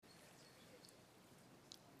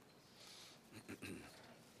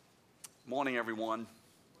Morning, everyone.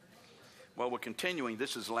 Well, we're continuing.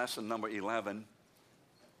 This is lesson number 11.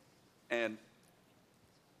 And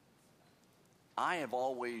I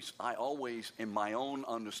always, in my own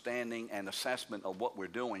understanding and assessment of what we're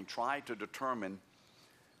doing, try to determine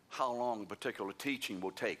how long a particular teaching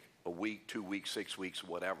will take. A week, 2 weeks, 6 weeks,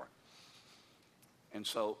 whatever. And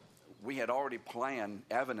so we had already planned,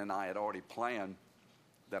 Evan and I had already planned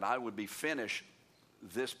that I would be finished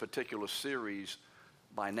this particular series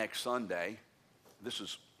by next Sunday. This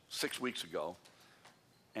is 6 weeks ago.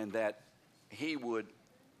 And that he would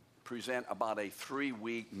present about a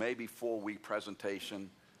 3-week, maybe 4-week presentation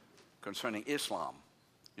concerning Islam.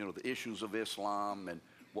 You know, the issues of Islam and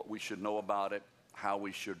what we should know about it, how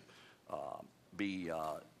we should be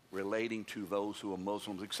relating to those who are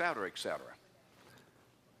Muslims, et cetera, et cetera.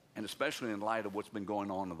 And especially in light of what's been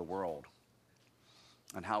going on in the world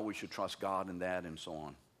and how we should trust God in that and so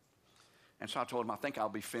on. And so I told him, I think I'll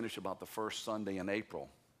be finished about the first Sunday in April.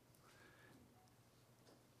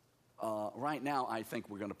 Right now, I think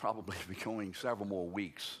we're going to probably be going several more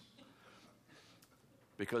weeks.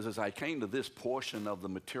 Because as I came to this portion of the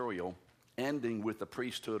material, ending with the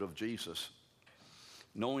priesthood of Jesus,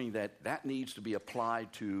 knowing that that needs to be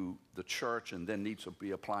applied to the church and then needs to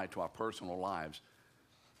be applied to our personal lives,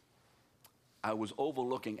 I was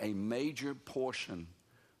overlooking a major portion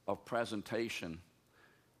of presentation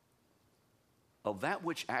of that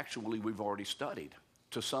which actually we've already studied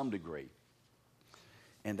to some degree.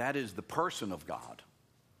 And that is the person of God,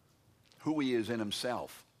 who he is in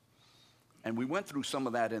himself. And we went through some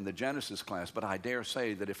of that in the Genesis class, but I dare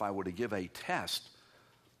say that if I were to give a test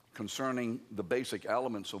concerning the basic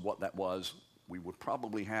elements of what that was, we would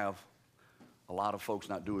probably have a lot of folks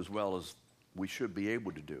not do as well as we should be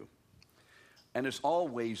able to do. And it's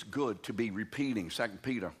always good to be repeating. 2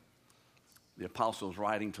 Peter, the apostle is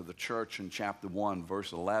writing to the church in chapter 1,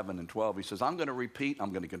 verse 11 and 12. He says, I'm going to repeat,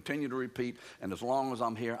 I'm going to continue to repeat, and as long as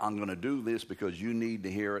I'm here, I'm going to do this because you need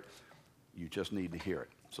to hear it. You just need to hear it.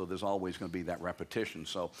 So there's always going to be that repetition.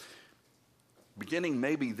 So beginning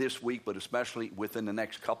maybe this week, but especially within the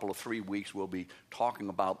next couple of 3 weeks, we'll be talking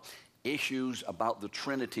about issues about the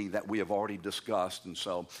Trinity that we have already discussed. And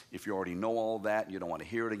so if you already know all that, you don't want to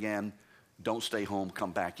hear it again, don't stay home,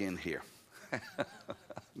 come back in here.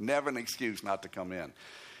 Never an excuse not to come in.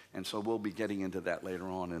 And so we'll be getting into that later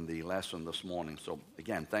on in the lesson this morning. So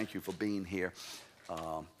again, thank you for being here.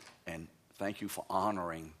 And thank you for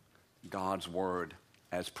honoring God's word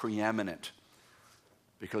as preeminent.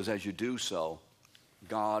 Because as you do so,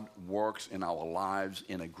 God works in our lives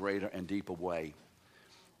in a greater and deeper way.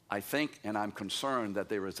 I think, and I'm concerned, that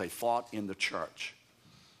there is a thought in the church.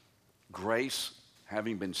 Grace,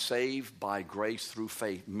 having been saved by grace through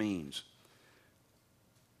faith, means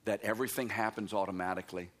that everything happens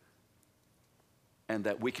automatically and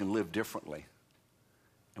that we can live differently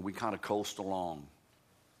and we kind of coast along.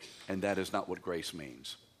 And that is not what grace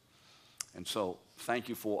means. And so thank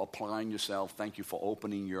you for applying yourself. Thank you for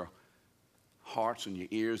opening your hearts and your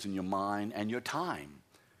ears and your mind and your time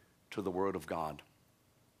to the Word of God,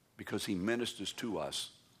 because he ministers to us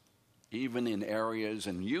even in areas,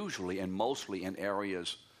 and usually and mostly in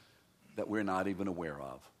areas that we're not even aware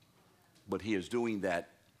of. But he is doing that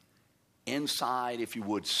inside, if you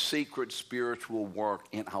would, secret spiritual work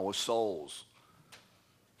in our souls,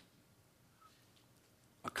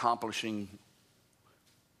 accomplishing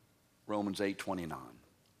Romans 8:29.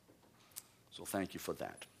 So thank you for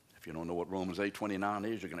that. If you don't know what Romans 8:29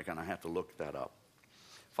 is, you're going to kind of have to look that up.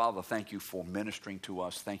 Father, thank you for ministering to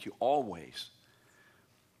us. Thank you always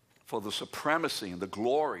for the supremacy and the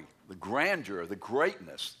glory, the grandeur, the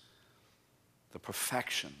greatness, the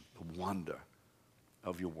perfection, the wonder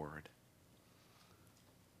of your word.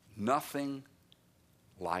 Nothing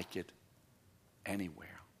like it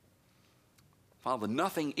anywhere. Father,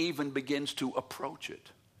 nothing even begins to approach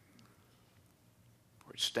it.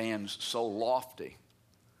 For it stands so lofty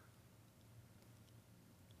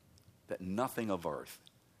that nothing of earth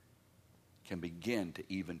can begin to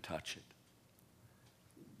even touch it.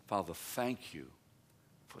 Father, thank you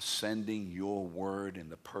for sending your word in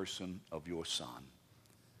the person of your Son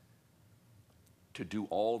to do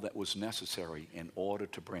all that was necessary in order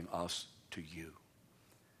to bring us to you.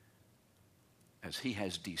 As he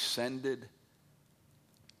has descended,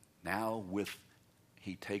 now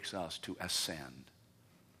he takes us to ascend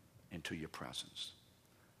into your presence.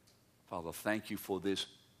 Father, thank you for this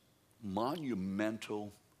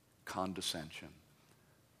monumental condescension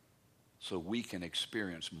so we can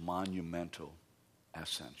experience monumental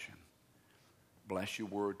ascension. Bless your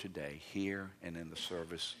word today, here and in the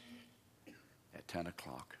service at 10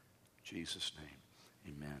 o'clock. In Jesus'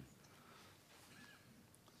 name, amen.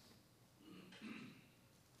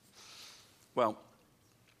 Well,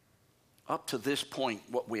 up to this point,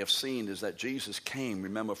 what we have seen is that Jesus came,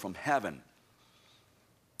 remember, from heaven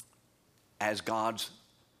as God's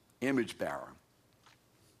image bearer.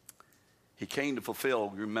 He came to fulfill,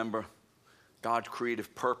 remember, God's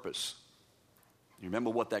creative purpose. You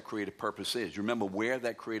remember what that creative purpose is. You remember where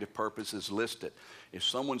that creative purpose is listed. If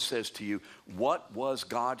someone says to you, what was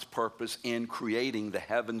God's purpose in creating the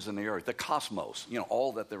heavens and the earth, the cosmos,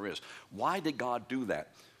 all that there is? Why did God do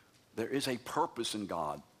that? There is a purpose in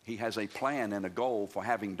God. He has a plan and a goal for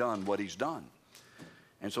having done what he's done.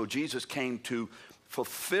 And so Jesus came to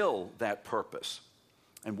fulfill that purpose.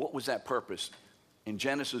 And what was that purpose? In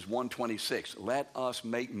Genesis 1:26, let us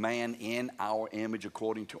make man in our image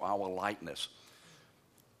according to our likeness.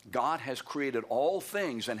 God has created all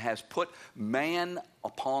things and has put man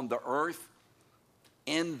upon the earth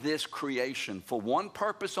in this creation for one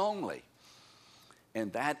purpose only,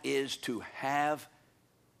 and that is to have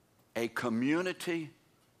a community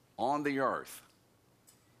on the earth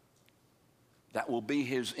that will be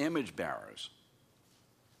his image bearers.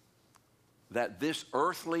 That this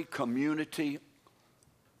earthly community,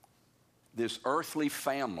 this earthly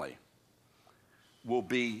family, will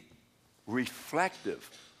be reflective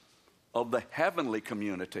of the heavenly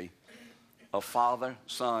community of Father,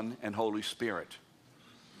 Son, and Holy Spirit.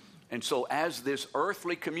 And so as this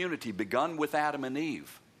earthly community, begun with Adam and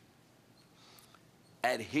Eve,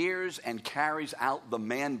 adheres and carries out the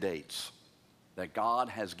mandates that God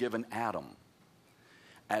has given Adam,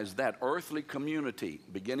 as that earthly community,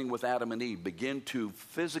 beginning with Adam and Eve, begin to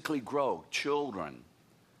physically grow children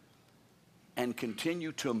and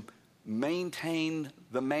continue to maintain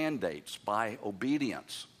the mandates by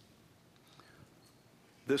obedience,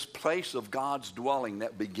 this place of God's dwelling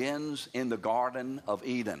that begins in the Garden of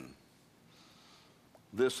Eden,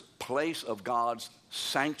 this place of God's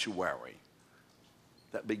sanctuary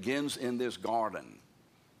that begins in this garden,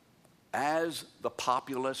 as the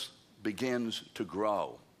populace begins to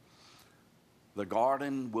grow, the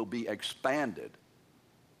garden will be expanded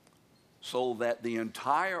so that the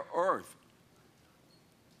entire earth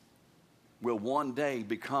will one day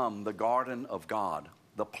become the garden of God,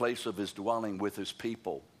 the place of his dwelling with his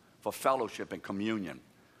people for fellowship and communion.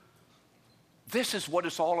 This is what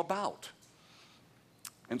it's all about.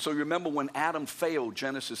 And so you remember when Adam failed,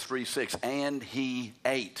 Genesis 3:6, and he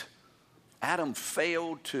ate. Adam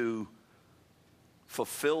failed to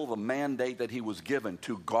fulfill the mandate that he was given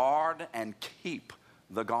to guard and keep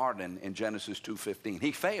the garden in Genesis 2:15.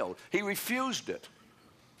 He failed. He refused it.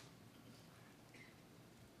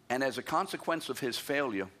 And as a consequence of his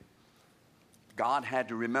failure, God had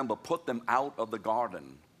to, remember, put them out of the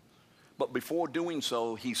garden. But before doing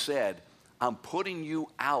so, he said, I'm putting you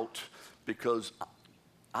out because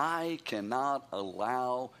I cannot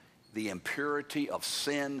allow the impurity of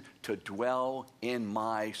sin to dwell in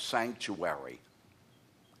my sanctuary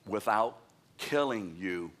without killing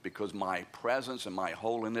you, because my presence and my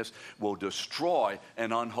holiness will destroy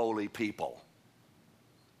an unholy people.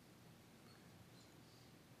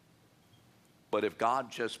 But if God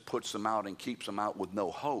just puts them out and keeps them out with no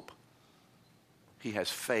hope, he has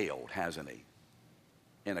failed, hasn't he,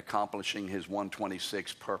 in accomplishing his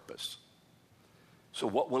 126 purpose. So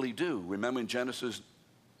what will he do? Remember in Genesis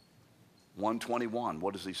 1:21,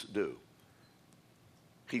 what does he do?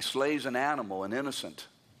 He slays an animal, an innocent,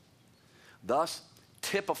 thus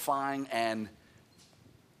typifying and,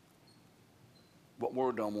 what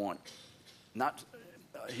word do I want? Not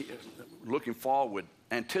looking forward,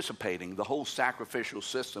 anticipating the whole sacrificial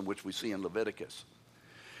system which we see in Leviticus,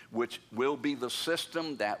 which will be the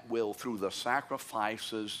system that will, through the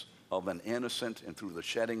sacrifices of an innocent and through the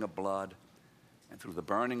shedding of blood and through the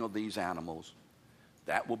burning of these animals,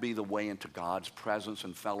 that will be the way into God's presence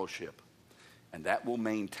and fellowship. And that will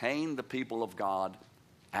maintain the people of God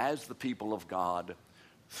as the people of God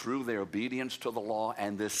through their obedience to the law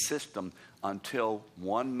and this system until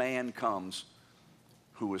one man comes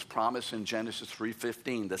who is promised in Genesis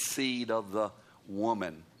 3:15, the seed of the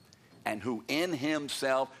woman, and who in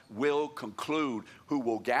himself will conclude, who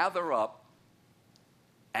will gather up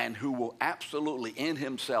and who will absolutely in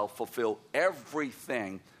himself fulfill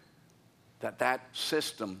everything that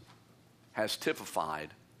system has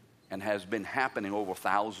typified and has been happening over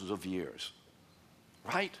thousands of years.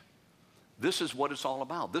 Right? This is what it's all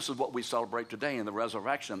about. This is what we celebrate today in the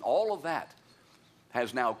resurrection. All of that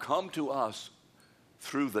has now come to us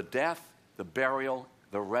through the death, the burial,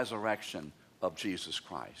 the resurrection of Jesus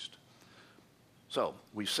Christ. So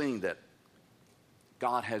we've seen that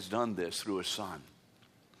God has done this through his Son.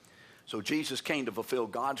 So Jesus came to fulfill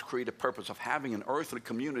God's creative purpose of having an earthly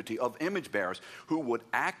community of image bearers who would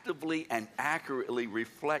actively and accurately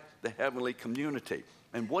reflect the heavenly community.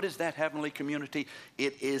 And what is that heavenly community?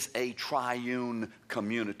 It is a triune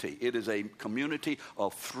community. It is a community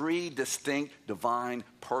of three distinct divine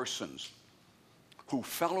persons who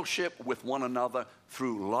fellowship with one another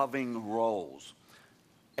through loving roles.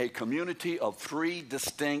 A community of three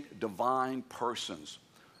distinct divine persons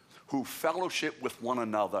who fellowship with one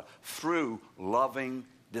another through loving,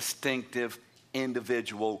 distinctive,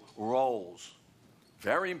 individual roles.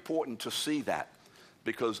 Very important to see that,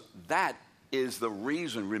 because that is the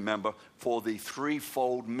reason, remember, for the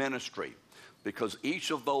threefold ministry. Because each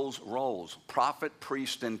of those roles, prophet,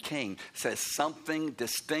 priest, and king, says something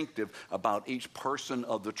distinctive about each person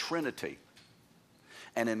of the Trinity.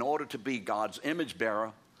 And in order to be God's image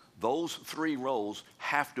bearer, those three roles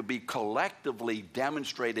have to be collectively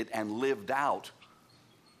demonstrated and lived out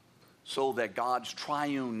so that God's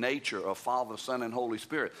triune nature of Father, Son, and Holy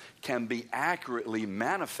Spirit can be accurately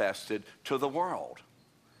manifested to the world.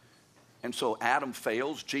 And so Adam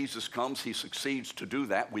fails, Jesus comes, he succeeds to do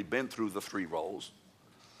that. We've been through the three roles.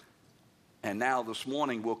 And now this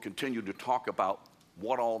morning we'll continue to talk about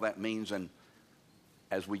what all that means, and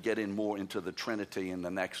as we get in more into the Trinity in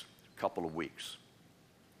the next couple of weeks.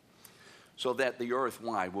 So that the earth,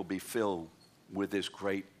 why, will be filled with this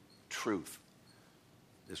great truth.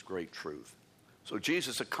 This great truth. So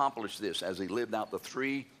Jesus accomplished this as he lived out the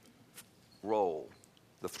threefold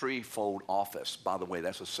office. By the way,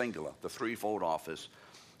 that's a singular. The threefold office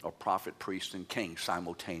of prophet, priest, and king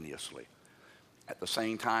simultaneously. At the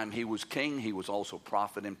same time he was king, he was also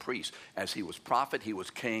prophet and priest. As he was prophet, he was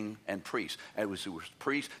king and priest. As he was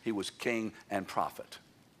priest, he was king and prophet.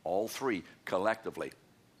 All three collectively.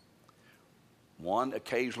 One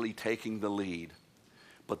occasionally taking the lead.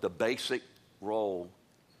 But the basic role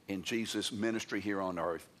in Jesus' ministry here on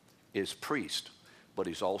earth is priest. But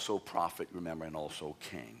he's also prophet, remember, and also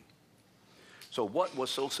king. So what was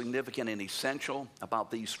so significant and essential about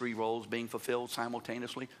these three roles being fulfilled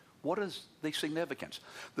simultaneously? What is the significance?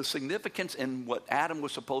 The significance in what Adam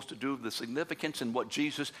was supposed to do, the significance in what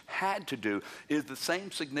Jesus had to do, is the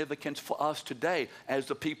same significance for us today as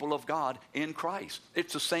the people of God in Christ.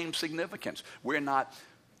 It's the same significance. We're not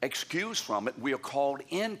excused from it. We are called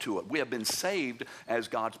into it. We have been saved as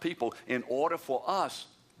God's people in order for us,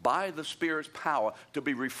 by the Spirit's power, to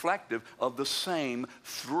be reflective of the same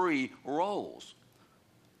three roles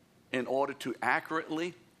in order to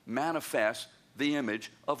accurately manifest the image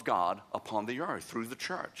of God upon the earth through the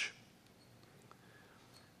church.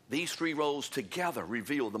 These three roles together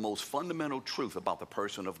reveal the most fundamental truth about the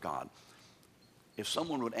person of God. If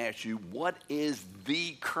someone would ask you, what is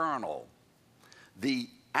the kernel, the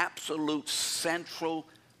absolute central,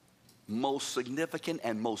 most significant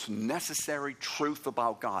and most necessary truth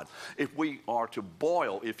about God? If we are to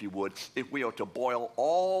boil, if you would, if we are to boil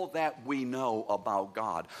all that we know about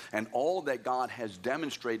God and all that God has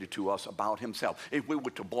demonstrated to us about himself, if we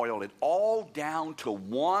were to boil it all down to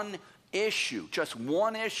one issue, just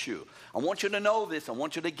one issue. I want you to know this, I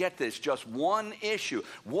want you to get this, just one issue.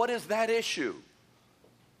 What is that issue?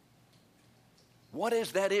 What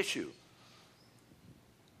is that issue?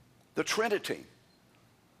 The Trinity.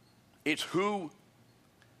 It's who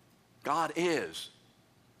God is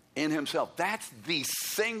in himself. That's the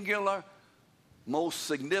singular, most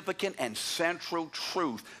significant and central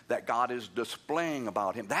truth that God is displaying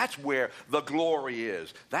about him. That's where the glory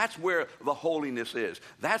is. That's where the holiness is.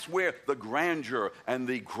 That's where the grandeur and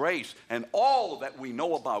the grace and all that we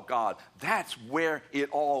know about God, that's where it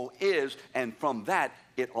all is, and from that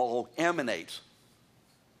it all emanates.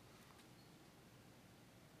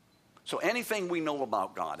 So anything we know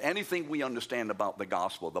about God, anything we understand about the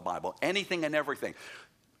gospel, the Bible, anything and everything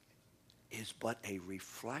is but a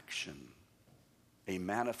reflection, a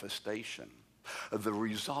manifestation, the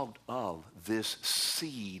result of this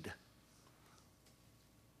seed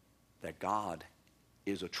that God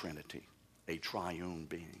is a Trinity, a triune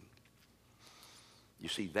being. You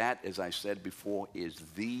see, that, as I said before, is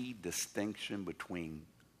the distinction between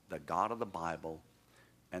the God of the Bible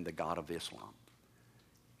and the God of Islam.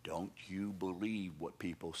 Don't you believe what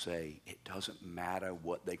people say. It doesn't matter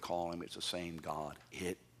what they call him. It's the same God.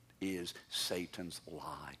 It is Satan's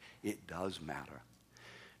lie. It does matter.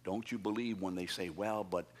 Don't you believe when they say, well,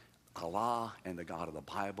 but Allah and the God of the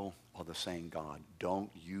Bible are the same God. Don't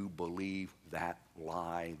you believe that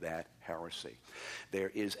lie, that heresy. There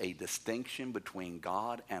is a distinction between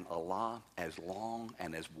God and Allah as long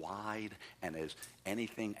and as wide and as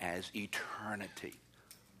anything as eternity.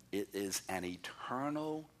 It is an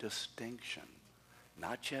eternal distinction,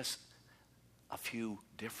 not just a few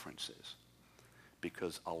differences.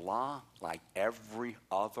 Because Allah, like every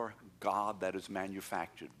other God that is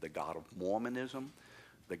manufactured, the God of Mormonism,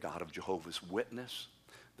 the God of Jehovah's Witness,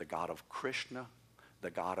 the God of Krishna,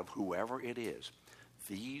 the God of whoever it is,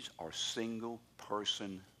 these are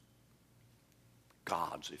single-person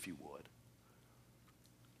gods, if you would.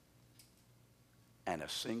 And a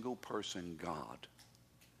single-person God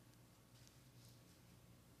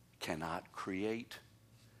cannot create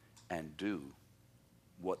and do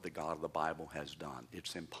what the God of the Bible has done.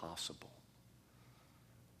 It's impossible.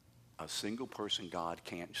 A single-person God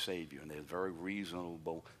can't save you, and there's very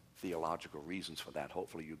reasonable theological reasons for that.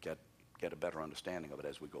 Hopefully you get a better understanding of it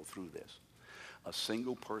as we go through this. A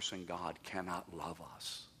single-person God cannot love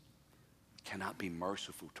us, cannot be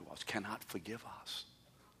merciful to us, cannot forgive us.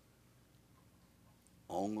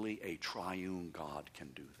 Only a triune God can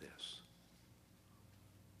do this.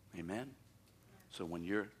 Amen? So when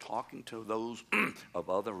you're talking to those of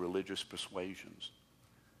other religious persuasions,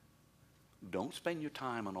 don't spend your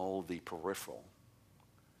time on all the peripheral.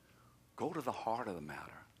 Go to the heart of the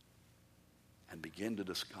matter and begin to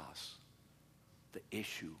discuss the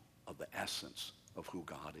issue of the essence of who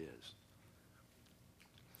God is.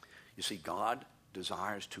 You see, God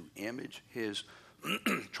desires to image his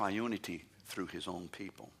triunity through his own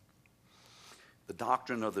people. The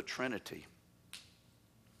doctrine of the Trinity.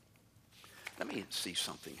 Let me see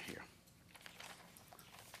something here.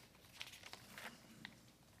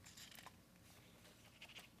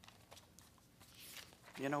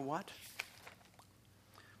 You know what?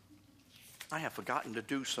 I have forgotten to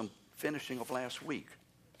do some finishing of last week.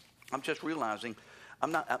 I'm just realizing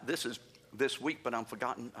this is this week, but I'm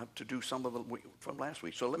forgotten to do some of the week from last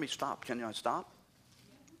week. So let me stop. Can I stop?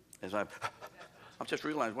 I'm just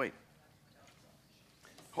realizing, wait.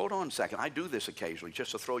 Hold on a second. I do this occasionally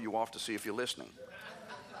just to throw you off to see if you're listening.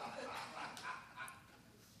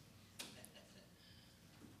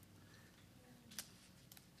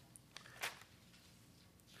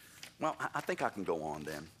 Well, I think I can go on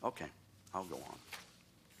then. Okay, I'll go on.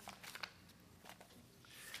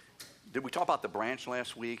 Did we talk about the branch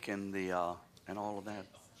last week and and all of that?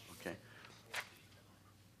 Okay.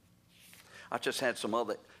 I just had some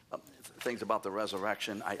other things about the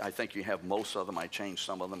resurrection. I think you have most of them. I changed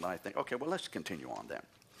some of them, but I think, okay, well, let's continue on then.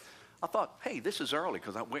 I thought, hey, this is early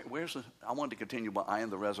because I wanted to continue, but I am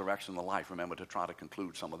the resurrection and the life. Remember, to try to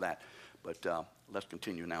conclude some of that. But let's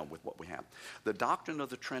continue now with what we have. The doctrine of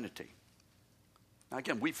the Trinity. Now,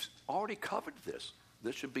 again, we've already covered this.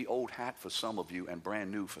 This should be old hat for some of you and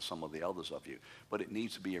brand new for some of the others of you. But it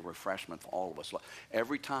needs to be a refreshment for all of us.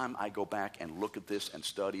 Every time I go back and look at this and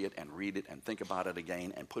study it and read it and think about it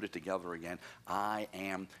again and put it together again, I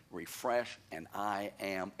am refreshed and I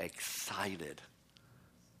am excited.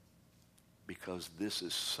 Because this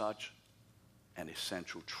is such an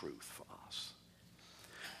essential truth for us.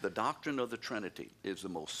 The doctrine of the Trinity is the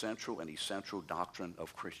most central and essential doctrine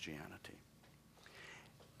of Christianity.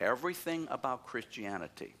 Everything about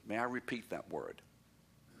Christianity, may I repeat that word?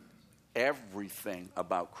 Everything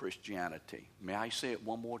about Christianity. May I say it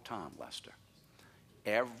one more time, Lester?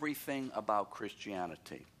 Everything about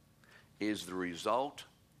Christianity is the result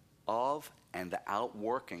of and the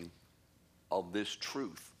outworking of this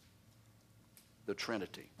truth, the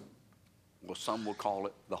Trinity. Well, some will call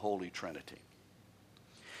it the Holy Trinity.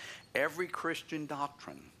 Every Christian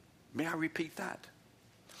doctrine, may I repeat that?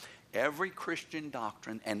 Every Christian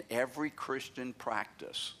doctrine and every Christian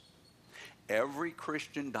practice, every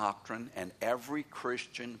Christian doctrine and every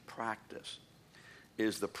Christian practice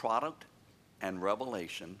is the product and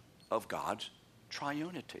revelation of God's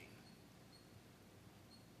triunity.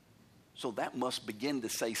 So that must begin to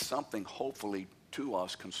say something, hopefully, to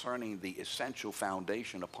us concerning the essential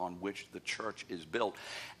foundation upon which the church is built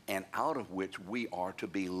and out of which we are to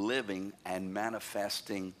be living and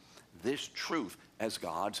manifesting this truth as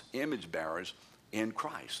God's image bearers in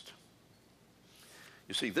Christ.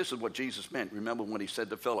 You see, this is what Jesus meant. Remember when he said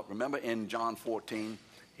to Philip, remember in John 14,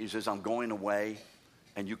 he says, I'm going away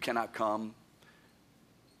and you cannot come.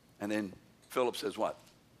 And then Philip says what?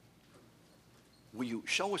 Will you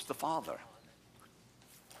show us the Father?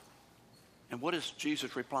 And what does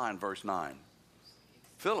Jesus reply in verse 9?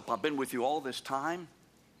 Philip, I've been with you all this time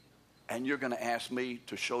and you're going to ask me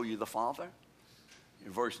to show you the Father?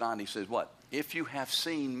 In verse 9 he says what? If you have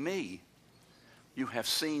seen me, you have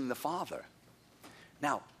seen the Father.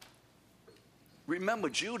 Now, remember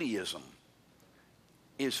Judaism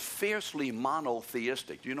is fiercely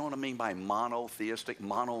monotheistic. Do you know what I mean by monotheistic?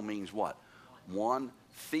 Mono means what? One.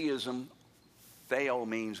 Theism, theo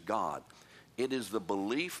means God. It is the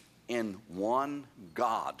belief in one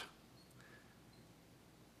God.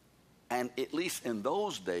 And at least in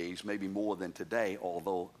those days, maybe more than today,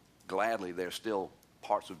 although gladly there's still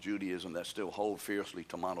parts of Judaism that still hold fiercely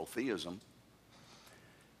to monotheism.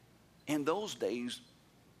 In those days,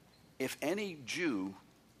 if any Jew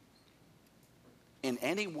in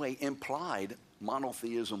any way implied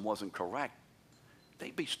monotheism wasn't correct,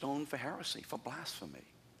 they'd be stoned for heresy, for blasphemy.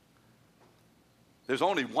 There's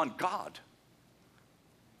only one God.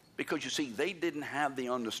 Because you see, they didn't have the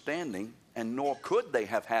understanding, and nor could they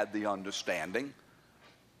have had the understanding.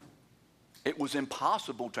 It was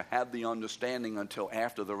impossible to have the understanding until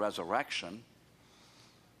after the resurrection.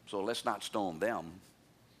 So let's not stone them.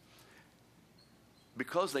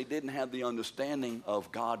 Because they didn't have the understanding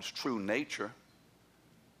of God's true nature,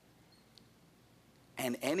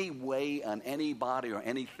 and any way on anybody or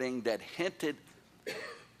anything that hinted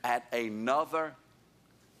at another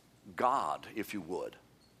God, if you would,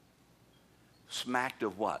 smacked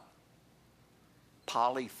of what?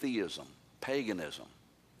 Polytheism, paganism.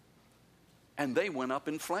 And they went up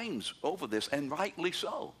in flames over this, and rightly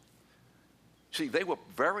so. See, they were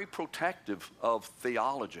very protective of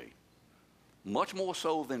theology, much more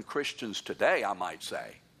so than Christians today, I might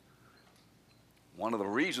say. One of the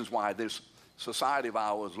reasons why this society of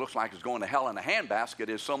ours looks like it's going to hell in a handbasket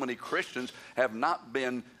is so many Christians have not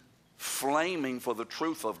been flaming for the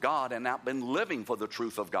truth of God and not been living for the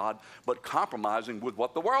truth of God, but compromising with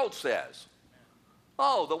what the world says.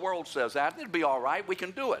 Oh, the world says that. It'll be all right. We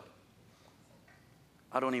can do it.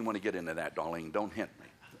 I don't even want to get into that, Darlene. Don't hint me.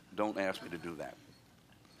 Don't ask me to do that.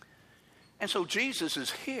 And so Jesus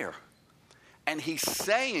is here, and he's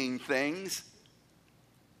saying things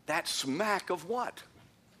that smack of what?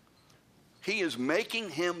 He is making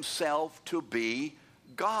himself to be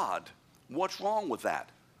God. What's wrong with that?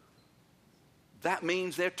 That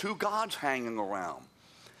means there are two gods hanging around.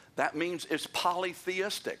 That means it's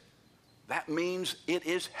polytheistic. That means it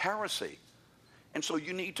is heresy. And so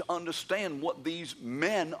you need to understand what these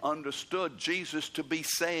men understood Jesus to be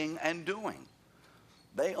saying and doing.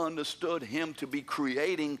 They understood him to be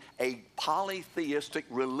creating a polytheistic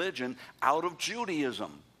religion out of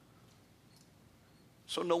Judaism.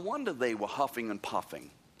 So no wonder they were huffing and puffing.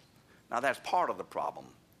 Now that's part of the problem.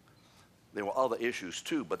 There were other issues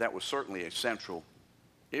too, but that was certainly a central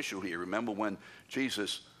issue here. Remember when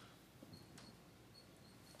Jesus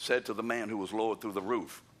said to the man who was lowered through the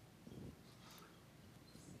roof,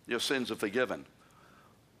 "Your sins are forgiven."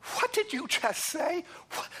 What did you just say?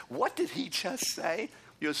 What did he just say?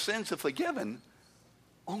 Your sins are forgiven.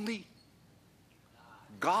 Only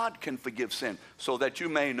God can forgive sin, so that you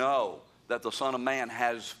may know that the Son of Man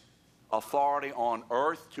has authority on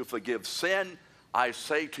earth to forgive sin. I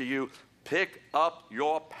say to you, pick up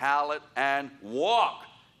your pallet and walk.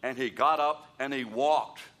 And he got up and he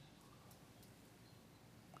walked.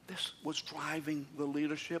 This was driving the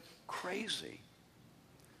leadership crazy.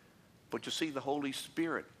 But you see, the Holy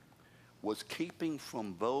Spirit was keeping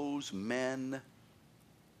from those men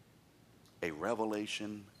a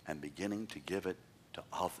revelation and beginning to give it to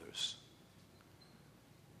others.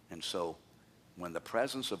 And so, when the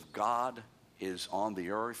presence of God is on the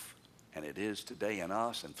earth, and it is today in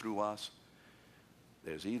us and through us,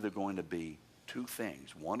 there's either going to be two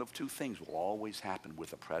things. One of two things will always happen with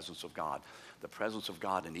the presence of God. The presence of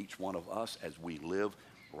God in each one of us as we live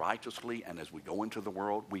righteously and as we go into the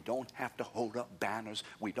world. We don't have to hold up banners.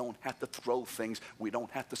 We don't have to throw things. We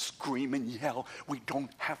don't have to scream and yell. We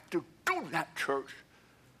don't have to do that, church.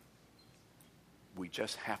 We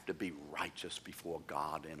just have to be righteous before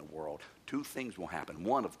God in the world. Two things will happen.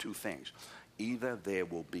 One of two things. Either there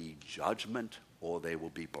will be judgment or there will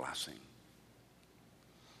be blessing.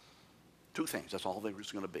 Two things. That's all there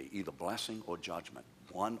is going to be. Either blessing or judgment.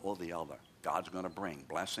 One or the other. God's going to bring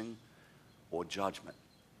blessing or judgment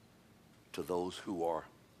to those who are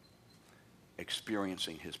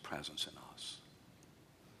experiencing his presence in us.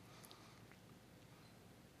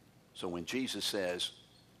 So when Jesus says,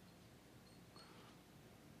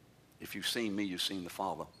 if you've seen me, you've seen the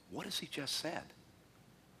Father, what has he just said?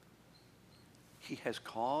 He has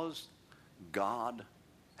caused God,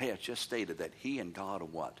 he has just stated that he and God are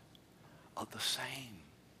what? Are the same.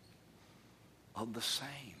 Of the same.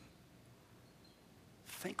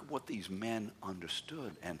 Think of what these men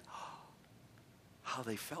understood and how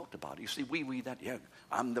they felt about it. You see, we read that, yeah,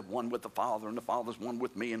 I'm the one with the Father and the Father's one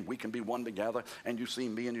with me and we can be one together and you see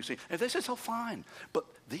me and you see. And this is so fine. But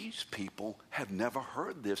these people have never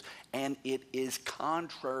heard this, and it is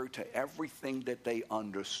contrary to everything that they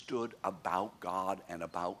understood about God and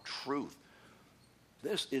about truth.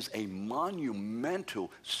 This is a monumental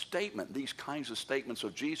statement. These kinds of statements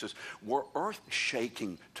of Jesus were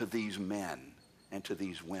earth-shaking to these men and to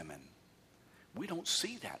these women. We don't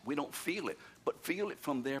see that. We don't feel it. But feel it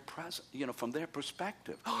from their from their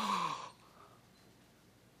perspective.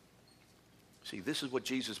 See, this is what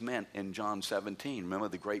Jesus meant in John 17. Remember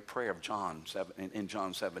the great prayer of John in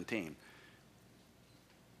John 17.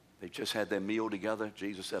 They just had their meal together.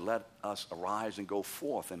 Jesus said, let us arise and go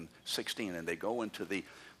forth in 16. And they go into they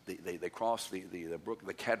cross the brook,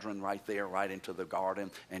 the Kedron right there, right into the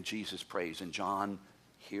garden. And Jesus prays. And John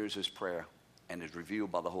hears his prayer and is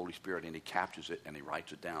revealed by the Holy Spirit. And he captures it and he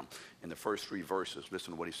writes it down. In the first 3 verses,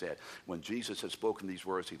 listen to what he said. When Jesus had spoken these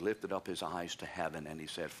words, he lifted up his eyes to heaven and he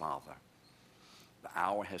said, Father, the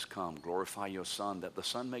hour has come. Glorify your Son, that the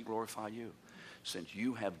Son may glorify you. Since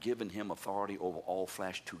you have given him authority over all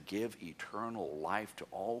flesh to give eternal life to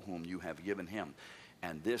all whom you have given him.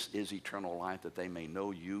 And this is eternal life, that they may know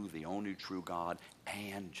you, the only true God,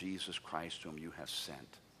 and Jesus Christ whom you have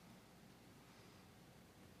sent.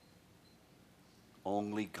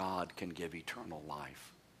 Only God can give eternal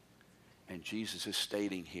life. And Jesus is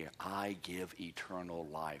stating here, I give eternal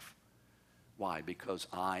life. Why? Because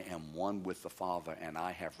I am one with the Father, and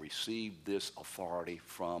I have received this authority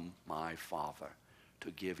from my Father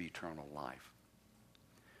to give eternal life.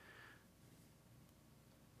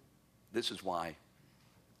 This is why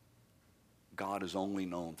God is only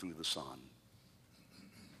known through the Son,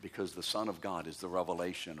 because the Son of God is the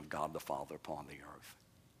revelation of God the Father upon the earth.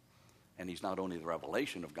 And he's not only the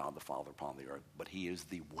revelation of God the Father upon the earth, but he is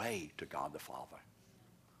the way to God the Father.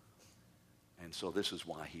 And so this is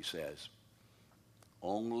why he says,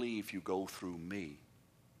 only if you go through me,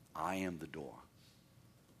 I am the door.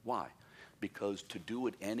 Why? Because to do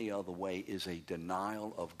it any other way is a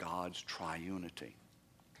denial of God's triunity.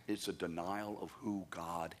 It's a denial of who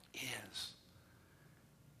God is.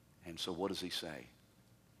 And so what does he say?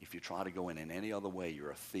 If you try to go in any other way, you're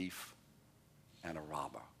a thief and a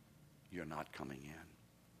robber. You're not coming in.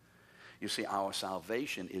 You see, our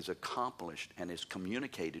salvation is accomplished and is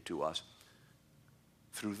communicated to us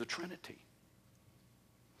through the Trinity.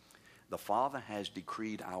 The Father has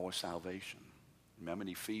decreed our salvation. Remember in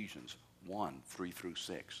Ephesians 1, 3 through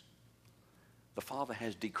 6. The Father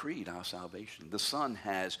has decreed our salvation. The Son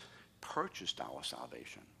has purchased our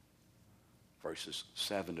salvation. Verses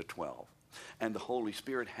 7 to 12. And the Holy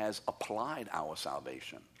Spirit has applied our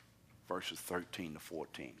salvation. Verses 13 to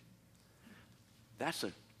 14. That's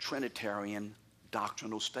a Trinitarian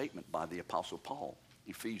doctrinal statement by the Apostle Paul.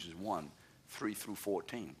 Ephesians 1, 3 through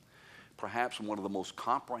 14. Perhaps one of the most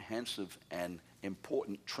comprehensive and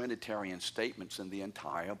important Trinitarian statements in the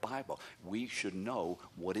entire Bible. We should know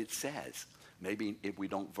what it says. Maybe if we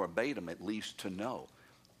don't verbatim, at least to know.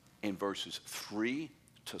 In verses 3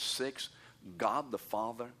 to 6, God the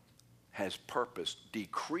Father has purposed,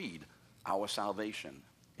 decreed our salvation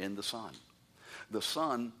in the Son. The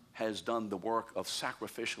Son has done the work of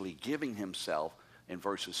sacrificially giving himself in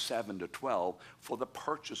verses 7 to 12 for the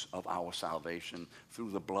purchase of our salvation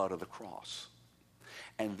through the blood of the cross.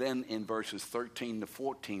 And then in verses 13 to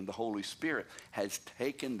 14, the Holy Spirit has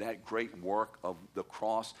taken that great work of the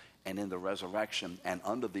cross and in the resurrection, and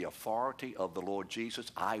under the authority of the Lord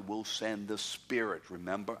Jesus, I will send the Spirit.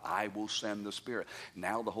 Remember, I will send the Spirit.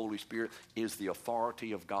 Now the Holy Spirit is the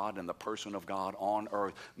authority of God and the person of God on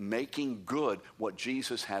earth, making good what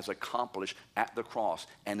Jesus has accomplished at the cross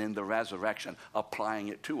and in the resurrection, applying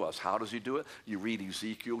it to us. How does he do it? You read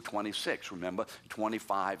Ezekiel 26, remember,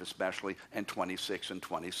 25 especially, and 26 and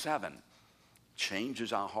 27.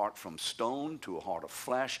 Changes our heart from stone to a heart of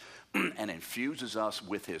flesh and infuses us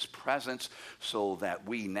with his presence so that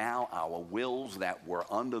we now, our wills that were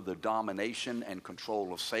under the domination and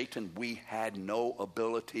control of Satan, we had no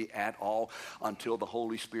ability at all until the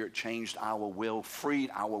Holy Spirit changed our will, freed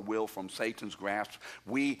our will from Satan's grasp.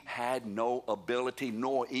 We had no ability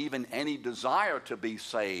nor even any desire to be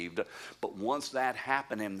saved. But once that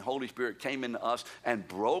happened and the Holy Spirit came into us and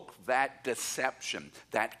broke that deception,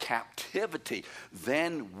 that captivity,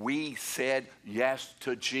 then we said yes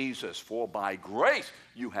to Jesus. For by grace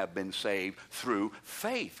you have been saved through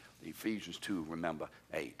faith. Ephesians 2, remember,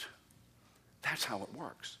 8. That's how it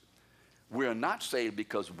works. We're not saved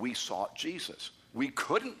because we sought Jesus. We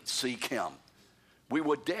couldn't seek him. We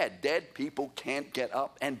were dead. Dead people can't get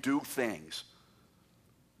up and do things.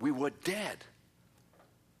 We were dead.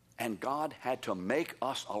 And God had to make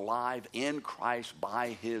us alive in Christ by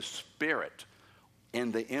his Spirit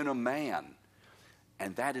in the inner man.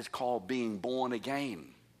 And that is called being born again.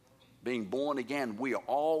 Being born again, we are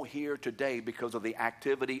all here today because of the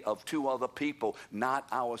activity of two other people,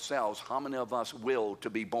 not ourselves. How many of us will to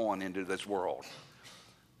be born into this world?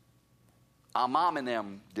 Our mom and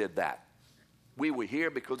them did that. We were here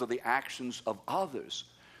because of the actions of others.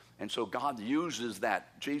 And so God uses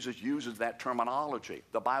that. Jesus uses that terminology.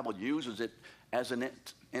 The Bible uses it as an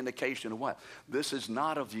indication of what? This is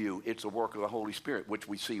not of you. It's a work of the Holy Spirit, which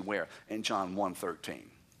we see where? In John 1:13.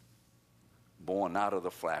 Born not of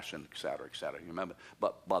the flesh, and et cetera, you remember?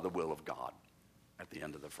 But by the will of God at the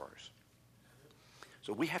end of the verse.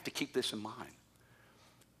 So we have to keep this in mind.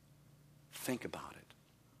 Think about it.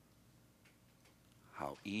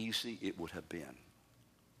 How easy it would have been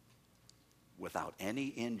without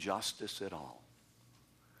any injustice at all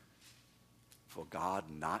for God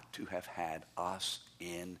not to have had us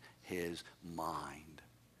in his mind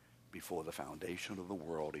before the foundation of the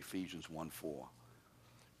world, Ephesians 1:4,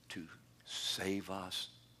 to save us,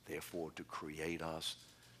 therefore to create us,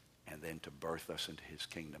 and then to birth us into his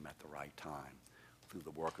kingdom at the right time through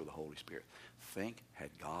the work of the Holy Spirit. Think,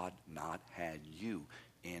 had God not had you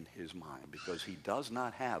in his mind, because he does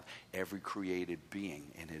not have every created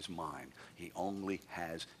being in his mind. He only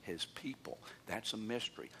has his people. That's a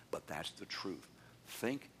mystery, but that's the truth.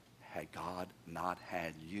 Think, had God not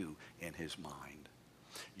had you in his mind,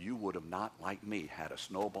 you would have not, like me, had a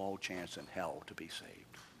snowball chance in hell to be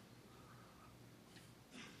saved.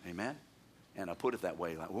 Amen? And I put it that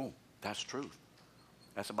way, like, oh, that's truth.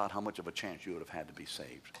 That's about how much of a chance you would have had to be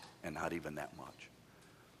saved, and not even that much.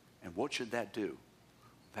 And what should that do?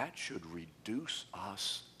 That should reduce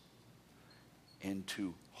us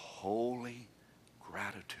into holy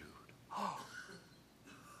gratitude. Oh,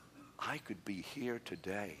 I could be here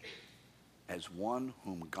today as one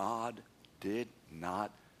whom God did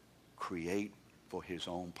not create for his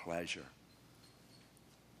own pleasure.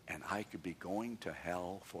 And I could be going to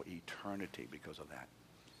hell for eternity because of that.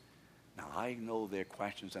 Now, I know there are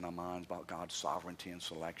questions in our minds about God's sovereignty and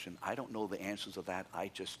selection. I don't know the answers of that. I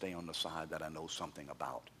just stay on the side that I know something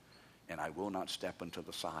about. And I will not step into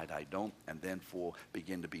the side I don't, and then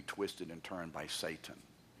begin to be twisted and turned by Satan.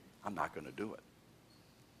 I'm not going to do it.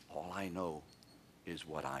 All I know is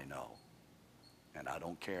what I know. And I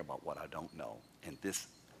don't care about what I don't know in this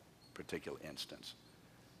particular instance.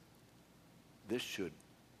 This should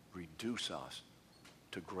reduce us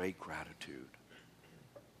to great gratitude,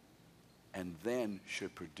 and then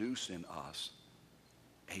should produce in us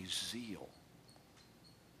a zeal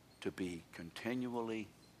to be continually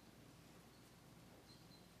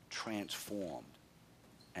transformed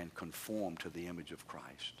and conformed to the image of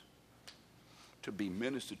Christ, to be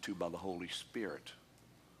ministered to by the Holy Spirit,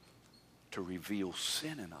 to reveal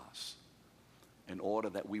sin in us in order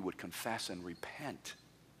that we would confess and repent,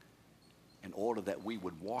 in order that we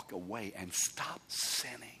would walk away and stop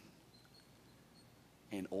sinning,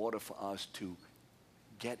 in order for us to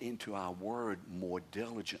get into our word more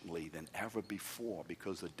diligently than ever before,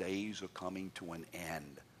 because the days are coming to an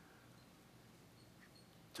end,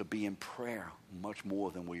 to be in prayer much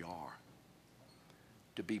more than we are,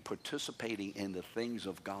 to be participating in the things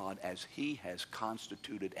of God as he has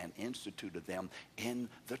constituted and instituted them in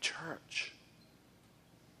the church.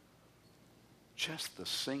 Just the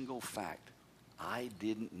single fact I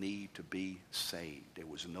didn't need to be saved. There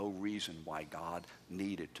was no reason why God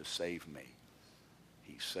needed to save me.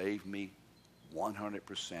 He saved me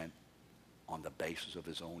 100% on the basis of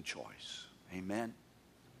his own choice. Amen?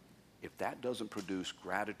 If that doesn't produce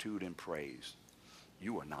gratitude and praise,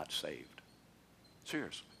 you are not saved.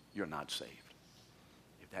 Seriously, you're not saved.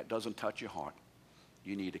 If that doesn't touch your heart,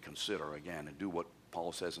 you need to consider again and do what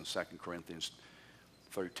Paul says in 2 Corinthians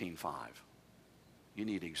 13:5. You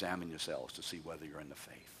need to examine yourselves to see whether you're in the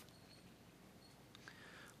faith.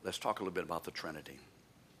 Let's talk a little bit about the Trinity.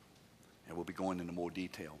 And we'll be going into more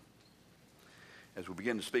detail. As we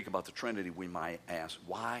begin to speak about the Trinity, we might ask,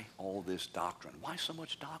 why all this doctrine? Why so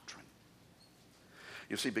much doctrine?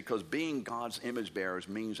 You see, because being God's image bearers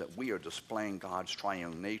means that we are displaying God's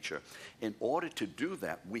triune nature. In order to do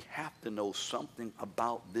that, we have to know something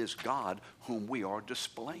about this God whom we are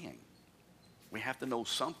displaying. We have to know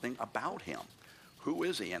something about him. Who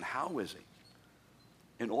is he and how is he?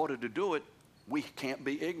 In order to do it, we can't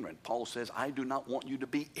be ignorant. Paul says, I do not want you to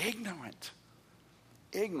be ignorant.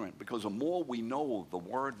 Ignorant, because the more we know the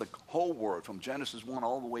word, the whole word, from Genesis 1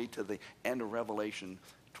 all the way to the end of Revelation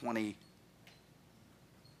 22,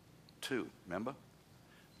 remember?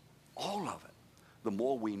 All of it. The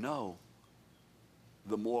more we know,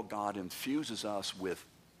 the more God infuses us with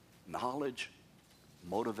knowledge,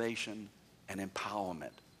 motivation, and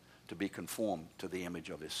empowerment to be conformed to the image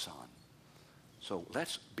of his Son. So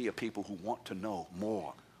let's be a people who want to know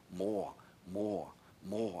more,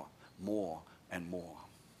 and more.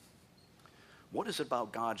 What is it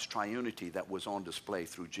about God's triunity that was on display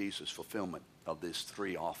through Jesus' fulfillment of this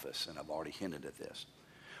three office? And I've already hinted at this.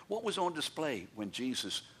 What was on display when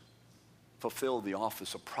Jesus fulfilled the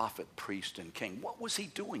office of prophet, priest, and king. What was he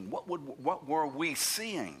doing? What were we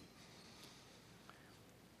seeing?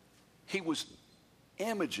 He was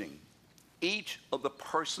imaging each of the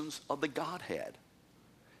persons of the Godhead.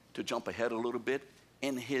 To jump ahead a little bit,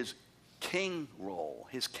 in his king role,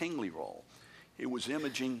 his kingly role, he was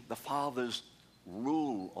imaging the Father's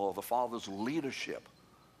rule or the Father's leadership.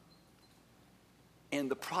 In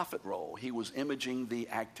the prophet role, he was imaging the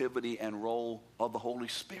activity and role of the Holy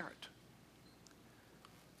Spirit.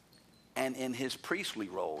 And in his priestly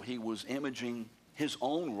role, he was imaging his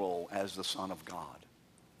own role as the Son of God.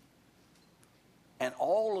 And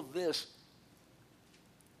all of this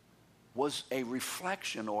was a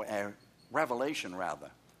reflection, or a revelation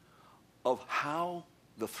rather, of how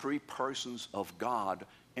the three persons of God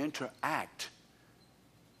interact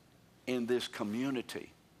in this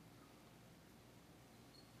community.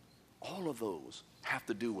 All of those have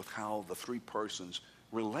to do with how the three persons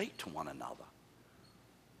relate to one another.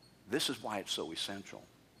 This is why it's so essential.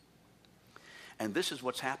 And this is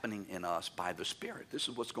what's happening in us by the Spirit. This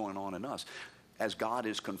is what's going on in us as God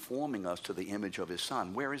is conforming us to the image of his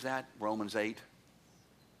Son. Where is that? Romans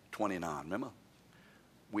 8:29. Remember?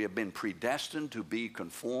 We have been predestined to be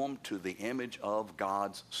conformed to the image of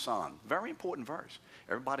God's Son. Very important verse.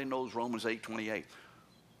 Everybody knows Romans 8:28.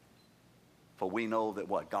 For we know that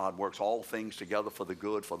what? God works all things together for the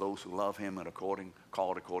good for those who love him and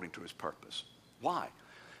called according to his purpose. Why?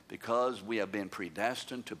 Because we have been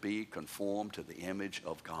predestined to be conformed to the image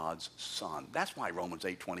of God's Son. That's why Romans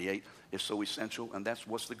 8:28 is so essential, and that's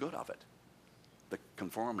what's the good of it, the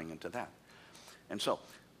conforming into that. And so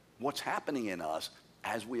what's happening in us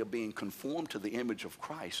as we are being conformed to the image of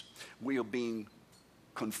Christ, we are being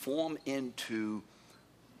conformed into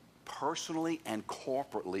personally and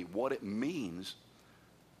corporately what it means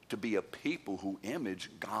to be a people who image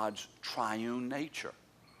God's triune nature.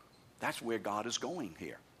 That's where God is going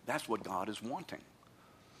here. That's what God is wanting.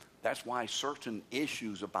 That's why certain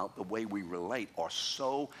issues about the way we relate are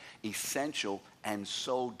so essential and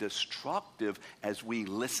so destructive as we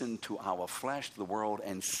listen to our flesh, the world,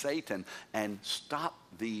 and Satan, and stop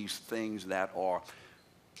these things that are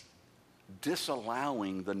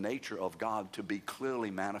disallowing the nature of God to be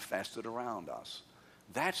clearly manifested around us.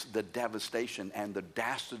 That's the devastation and the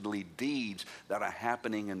dastardly deeds that are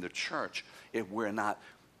happening in the church if we're not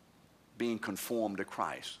being conformed to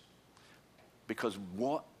Christ. Because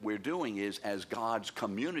what we're doing is, as God's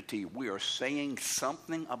community, we are saying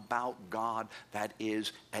something about God that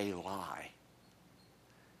is a lie.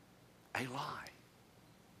 A lie.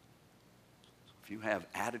 If you have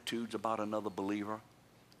attitudes about another believer,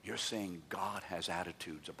 you're saying God has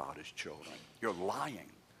attitudes about his children. You're lying.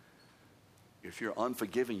 If you're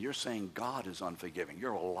unforgiving, you're saying God is unforgiving.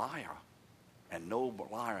 You're a liar. And no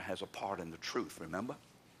liar has a part in the truth, remember?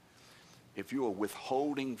 If you are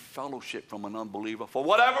withholding fellowship from an unbeliever for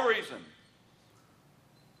whatever reason,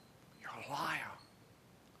 you're a liar.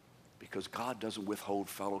 Because God doesn't withhold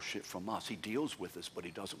fellowship from us. He deals with us, but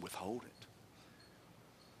he doesn't withhold it.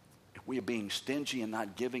 If we are being stingy and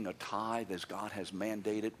not giving a tithe as God has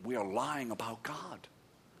mandated, we are lying about God.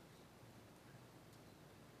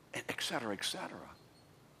 Et cetera, et cetera.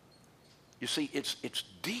 You see, it's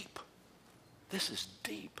deep. This is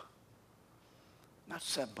deep. Not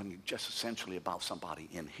something just essentially about somebody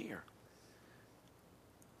in here.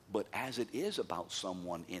 But as it is about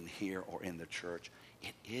someone in here or in the church,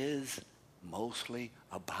 it is mostly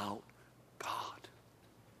about God.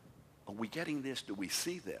 Are we getting this? Do we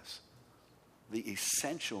see this? The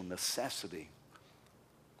essential necessity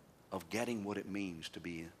of getting what it means to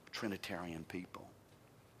be a Trinitarian people.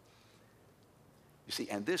 You see,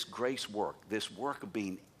 and this grace work, this work of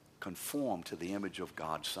being conformed to the image of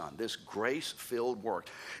God's Son, this grace-filled work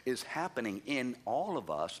is happening in all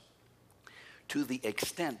of us to the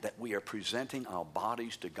extent that we are presenting our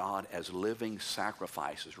bodies to God as living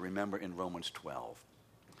sacrifices. Remember in Romans 12.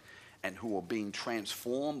 And who are being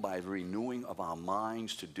transformed by the renewing of our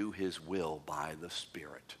minds to do his will by the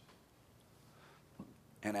Spirit.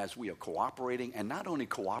 And as we are cooperating, and not only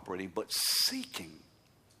cooperating, but seeking,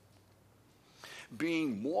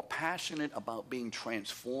 being more passionate about being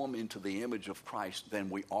transformed into the image of Christ than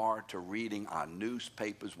we are to reading our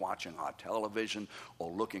newspapers, watching our television,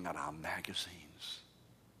 or looking at our magazines.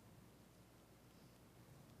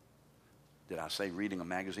 Did I say reading a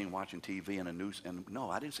magazine, watching TV, and a news? And no,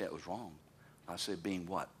 I didn't say it was wrong. I said being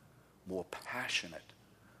what? More passionate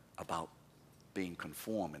about being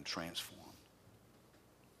conformed and transformed.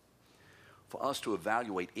 For us to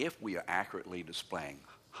evaluate if we are accurately displaying.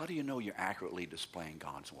 How do you know you're accurately displaying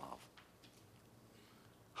God's love?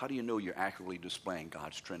 How do you know you're accurately displaying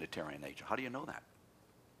God's Trinitarian nature? How do you know that?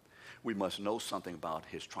 We must know something about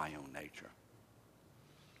his triune nature.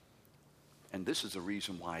 And this is the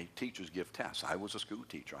reason why teachers give tests. I was a school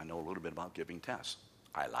teacher. I know a little bit about giving tests.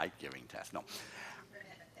 I like giving tests. No.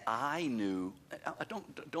 I knew,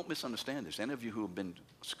 don't misunderstand this. Any of you who have been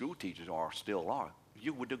school teachers or still are,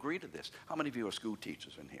 you would agree to this. How many of you are school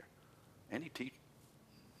teachers in here? Any teacher?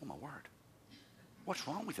 Oh, my word. What's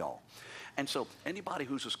wrong with y'all? And so anybody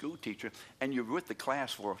who's a school teacher and you're with the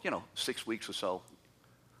class for, 6 weeks or so,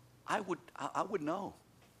 I would know.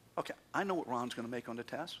 Okay, I know what Ron's going to make on the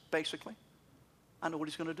test, basically. I know what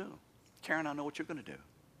he's going to do. Karen, I know what you're going to do.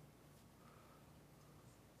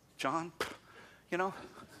 John,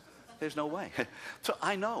 there's no way. So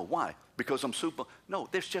I know. Why? Because I'm super. No,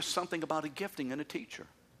 there's just something about a gifting in a teacher.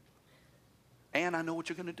 And I know what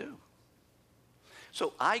you're going to do.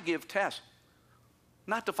 So I give tests,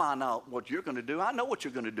 not to find out what you're going to do. I know what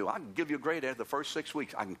you're going to do. I can give you a grade after the first 6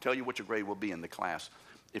 weeks. I can tell you what your grade will be in the class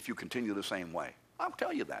if you continue the same way. I'll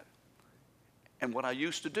tell you that. And what I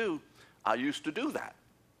used to do that.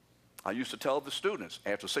 I used to tell the students,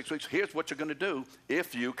 after 6 weeks, here's what you're going to do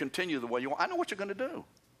if you continue the way you want. I know what you're going to do.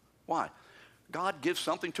 Why? God gives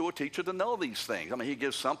something to a teacher to know these things. I mean, he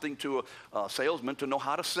gives something to a salesman to know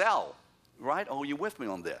how to sell. Right? Oh, you with me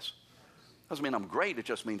on this? Doesn't mean I'm great. It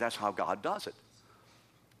just means that's how God does it.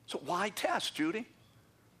 So why test, Judy?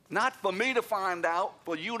 Not for me to find out,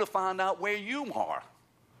 for you to find out where you are.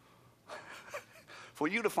 For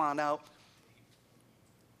you to find out,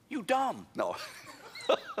 you dumb. No.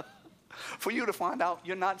 For you to find out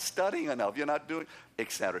you're not studying enough, you're not doing,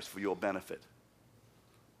 etc. It's for your benefit.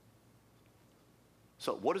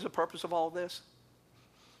 So what is the purpose of all this?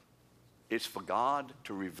 It's for God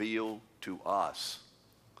to reveal to us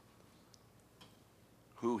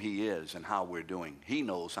who he is and how we're doing. He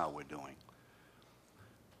knows how we're doing.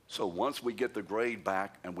 So once we get the grade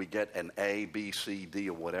back and we get an A, B, C, D,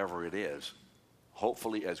 or whatever it is,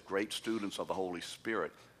 hopefully as great students of the Holy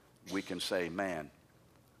Spirit, we can say, man,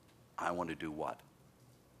 I want to do what?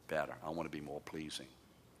 Better. I want to be more pleasing.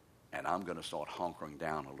 And I'm going to start hunkering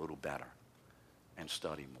down a little better and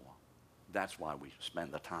study more. That's why we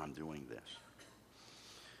spend the time doing this.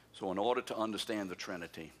 So in order to understand the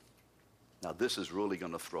Trinity, now this is really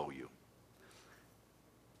going to throw you.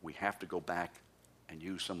 We have to go back and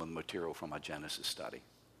use some of the material from our Genesis study.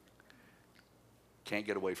 Can't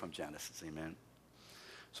get away from Genesis, amen?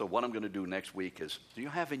 So what I'm going to do next week is, do you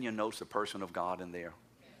have in your notes the person of God in there?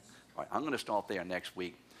 Yes. All right, I'm going to start there next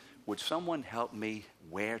week. Would someone help me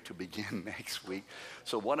where to begin next week?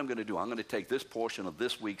 So what I'm going to do, I'm going to take this portion of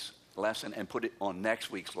this week's lesson and put it on next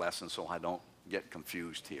week's lesson so I don't get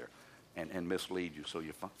confused here and mislead you, so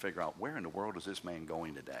you figure out where in the world is this man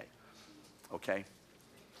going today. Okay?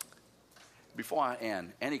 Before I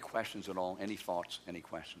end, any questions at all? Any thoughts? Any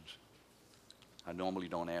questions? I normally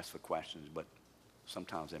don't ask for questions, but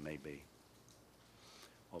sometimes there may be.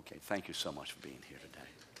 Okay, thank you so much for being here today.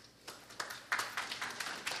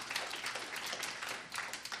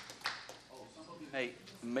 Oh, some of you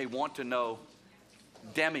may want to know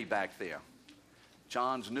Demi back there.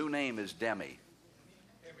 John's new name is Demi.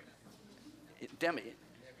 Demi.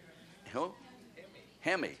 Who?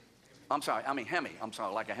 Hemi. Hemi. I'm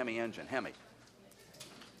sorry, like a Hemi engine. Hemi.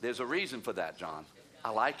 There's a reason for that, John. I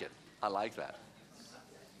like it. I like that.